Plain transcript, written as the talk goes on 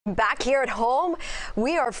Back here at home,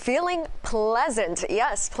 we are feeling pleasant.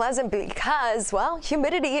 Yes, pleasant because, well,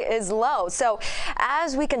 humidity is low. So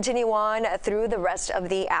as we continue on through the rest of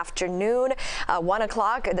the afternoon, 1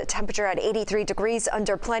 o'clock, the temperature at 83 degrees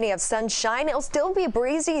under plenty of sunshine. It'll still be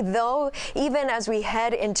breezy, though, even as we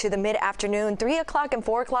head into the mid-afternoon. 3 o'clock and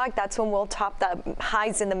 4 o'clock, that's when we'll top the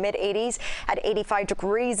highs in the mid-80s at 85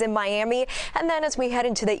 degrees in Miami. And then as we head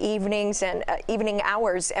into the evenings and evening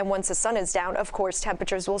hours, and once the sun is down, of course,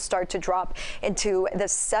 temperatures will start to drop into the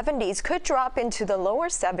 70s, could drop into the lower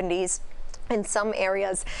 70s in some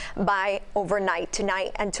areas by overnight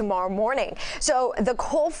tonight and tomorrow morning. So the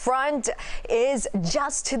cold front is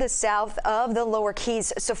just to the south of the lower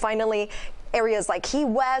Keys. So finally, areas like Key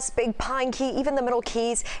West, Big Pine Key, even the Middle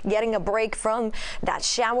Keys getting a break from that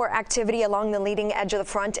shower activity along the leading edge of the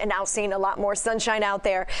front, and now seeing a lot more sunshine out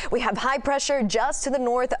there. We have high pressure just to the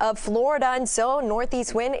north of Florida, and so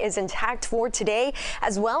northeast wind is intact for today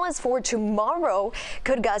as well as for tomorrow.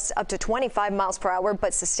 Could gust up to 25 miles per hour,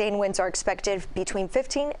 but sustained winds are expected between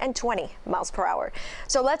 15 and 20 miles per hour.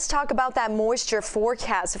 So let's talk about that moisture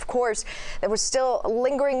forecast. Of course, there was still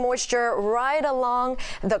lingering moisture right along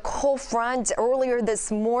the cold front earlier this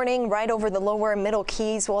morning, right over the lower and middle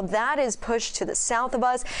Keys. Well, that is pushed to the south of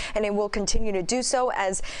us, and it will continue to do so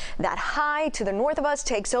as that high to the north of us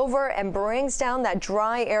takes over and brings down that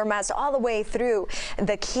dry air mass all the way through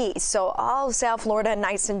the Keys. So all of South Florida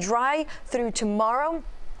nice and dry through tomorrow.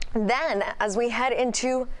 Then as we head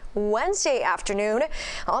into Wednesday afternoon,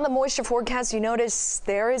 on the moisture forecast, you notice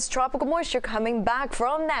there is tropical moisture coming back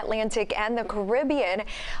from the Atlantic and the Caribbean.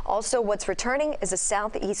 Also, what's returning is a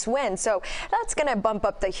southeast wind. So that's going to bump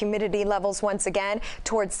up the humidity levels once again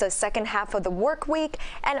towards the second half of the work week,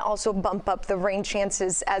 and also bump up the rain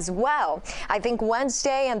chances as well. I think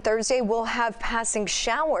Wednesday and Thursday will have passing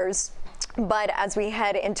showers, but as we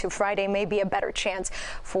head into Friday, maybe a better chance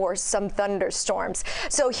for some thunderstorms.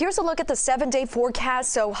 So here's a look at the 7-day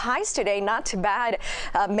forecast. So highs today, not too bad,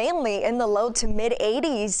 mainly in the low to mid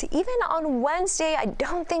 80s. Even on Wednesday, I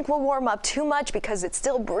don't think we'll warm up too much because it's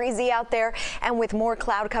still breezy out there, and with more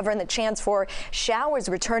cloud cover and the chance for showers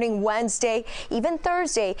returning Wednesday, even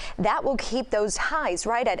Thursday, that will keep those highs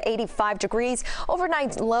right at 85 degrees.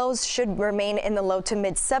 Overnight lows should remain in the low to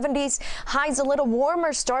mid 70s. Highs a little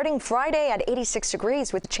warmer starting Friday at 86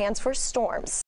 degrees with a chance for storms.